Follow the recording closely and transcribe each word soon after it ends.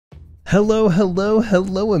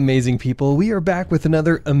Hello, amazing people. We are back with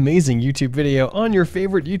another amazing YouTube video on your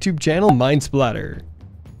favorite YouTube channel, Mindsplatter.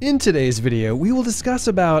 In today's video, we will discuss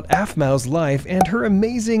about Aphmau's life and her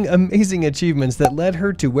amazing achievements that led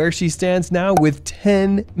her to where she stands now with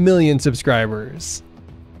 10 million subscribers.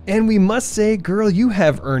 And we must say, girl, you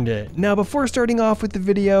have earned it. Now, before starting off with the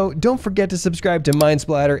video, don't forget to subscribe to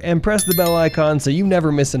Mindsplatter and press the bell icon so you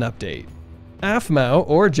never miss an update. Aphmau,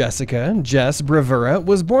 or Jessica, Jess Bravura,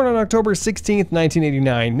 was born on October 16,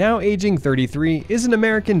 1989, now aging 33, is an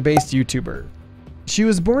American-based YouTuber. She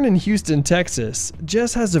was born in Houston, Texas.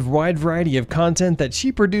 Jess has a wide variety of content that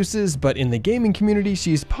she produces, but in the gaming community,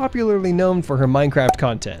 she's popularly known for her Minecraft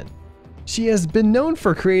content. She has been known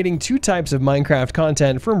for creating two types of Minecraft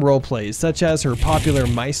content from roleplays, such as her popular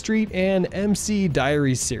My Street and MC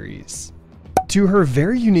Diaries series, to her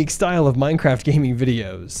very unique style of Minecraft gaming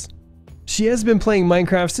videos. She has been playing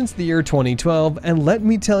Minecraft since the year 2012, and let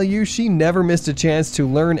me tell you, she never missed a chance to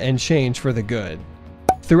learn and change for the good.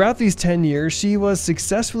 Throughout these 10 years, she was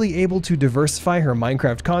successfully able to diversify her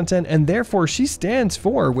Minecraft content, and therefore she stands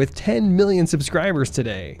for with 10 million subscribers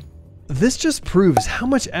today. This just proves how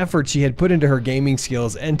much effort she had put into her gaming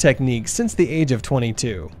skills and techniques since the age of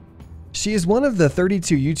 22. She is one of the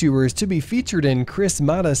 32 YouTubers to be featured in Chris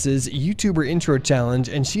Matas' YouTuber Intro Challenge,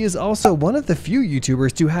 and she is also one of the few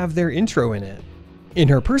YouTubers to have their intro in it. In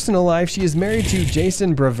her personal life, she is married to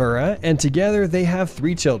Jason Bravura, and together they have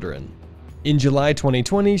 3 children. In July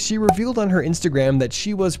 2020, she revealed on her Instagram that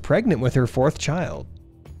she was pregnant with her 4th child.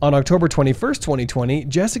 On October 21, 2020,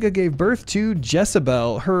 Jessica gave birth to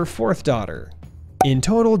Jezebel, her 4th daughter. In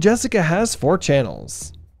total, Jessica has 4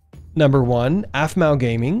 channels. Number 1, Aphmau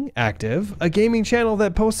Gaming, active, a gaming channel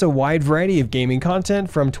that posts a wide variety of gaming content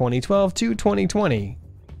from 2012 to 2020.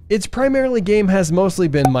 Its primary game has mostly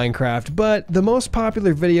been Minecraft, but the most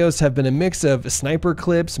popular videos have been a mix of sniper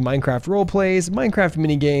clips, Minecraft roleplays, Minecraft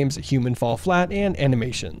minigames, human fall flat, and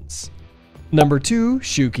animations. Number 2,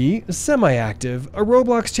 Shuki, semi-active, a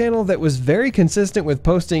Roblox channel that was very consistent with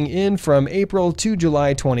posting in from April to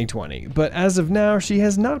July 2020, but as of now, she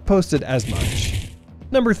has not posted as much.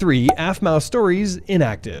 Number 3, Aphmau Stories,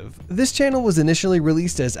 inactive. This channel was initially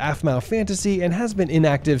released as Aphmau Fantasy and has been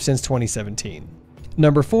inactive since 2017.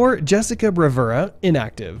 Number 4, Jessica Bravura,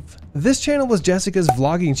 inactive. This channel was Jessica's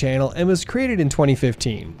vlogging channel and was created in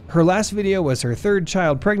 2015. Her last video was her 3rd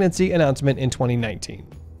child pregnancy announcement in 2019.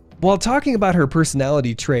 While talking about her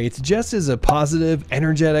personality traits, Jess is a positive,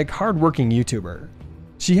 energetic, hardworking YouTuber.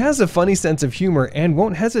 She has a funny sense of humor and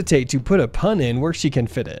won't hesitate to put a pun in where she can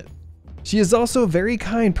fit it. She is also a very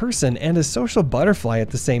kind person and a social butterfly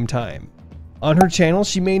at the same time. On her channel,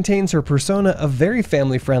 she maintains her persona of very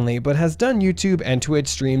family-friendly, but has done YouTube and Twitch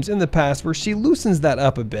streams in the past where she loosens that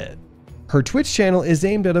up a bit. Her Twitch channel is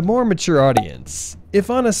aimed at a more mature audience.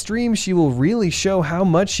 If on a stream, she will really show how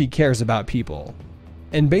much she cares about people.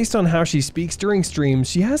 And based on how she speaks during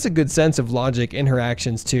streams, she has a good sense of logic in her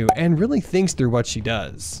actions too, and really thinks through what she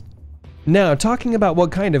does. Now, talking about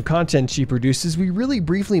what kind of content she produces, we really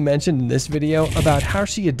briefly mentioned in this video about how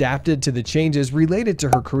she adapted to the changes related to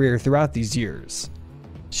her career throughout these years.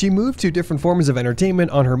 She moved to different forms of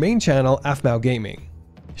entertainment on her main channel, Aphmau Gaming.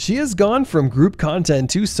 She has gone from group content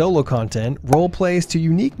to solo content, role plays to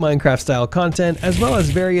unique Minecraft-style content, as well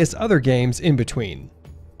as various other games in between.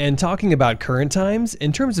 And talking about current times,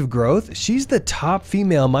 in terms of growth, she's the top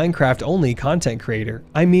female Minecraft-only content creator.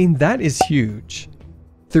 I mean, that is huge.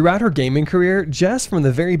 Throughout her gaming career, Jess from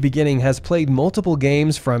the very beginning has played multiple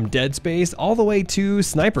games from Dead Space all the way to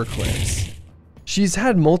sniper clips. She's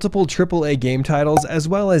had multiple AAA game titles as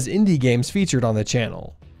well as indie games featured on the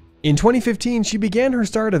channel. In 2015, she began her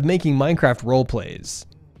start of making Minecraft roleplays.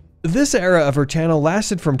 This era of her channel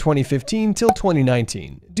lasted from 2015 till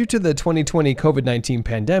 2019. Due to the 2020 COVID-19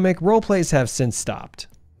 pandemic, roleplays have since stopped.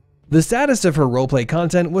 The status of her roleplay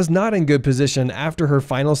content was not in good position after her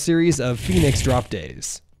final series of Phoenix drop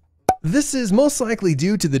days. This is most likely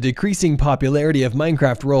due to the decreasing popularity of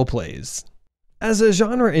Minecraft roleplays. As a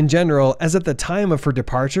genre in general, as at the time of her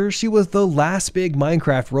departure, she was the last big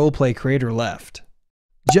Minecraft roleplay creator left.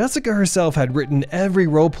 Jessica herself had written every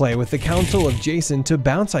roleplay with the counsel of Jason to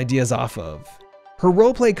bounce ideas off of. Her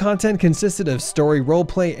roleplay content consisted of story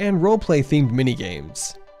roleplay and roleplay themed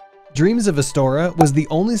minigames. Dreams of Astora was the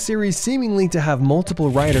only series seemingly to have multiple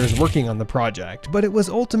writers working on the project, but it was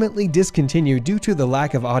ultimately discontinued due to the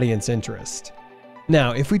lack of audience interest.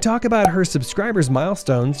 Now, if we talk about her subscribers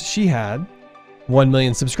milestones, she had 1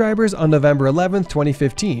 million subscribers on November 11th,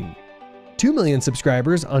 2015, 2 million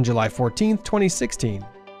subscribers on July 14th, 2016,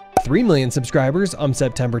 3 million subscribers on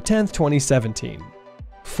September 10th, 2017,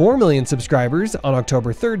 4 million subscribers on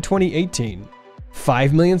October 3rd, 2018,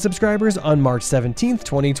 5 million subscribers on March 17th,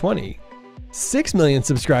 2020. 6 million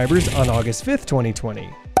subscribers on August 5th, 2020.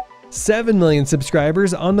 7 million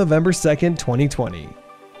subscribers on November 2nd, 2020.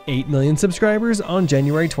 8 million subscribers on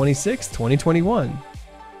January 26, 2021.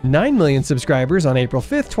 9 million subscribers on April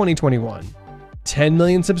 5th, 2021. 10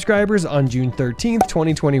 million subscribers on June 13th,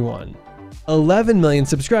 2021. 11 million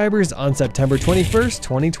subscribers on September 21st,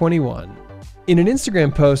 2021. In an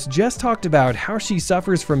Instagram post, Jess talked about how she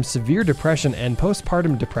suffers from severe depression and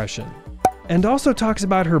postpartum depression, and also talks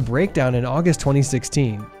about her breakdown in August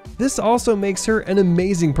 2016. This also makes her an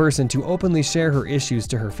amazing person to openly share her issues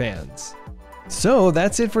to her fans. So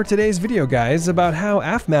that's it for today's video, guys, about how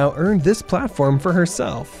Aphmau earned this platform for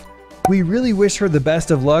herself. We really wish her the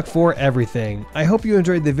best of luck for everything. I hope you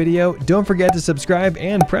enjoyed the video. Don't forget to subscribe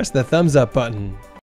and press the thumbs up button.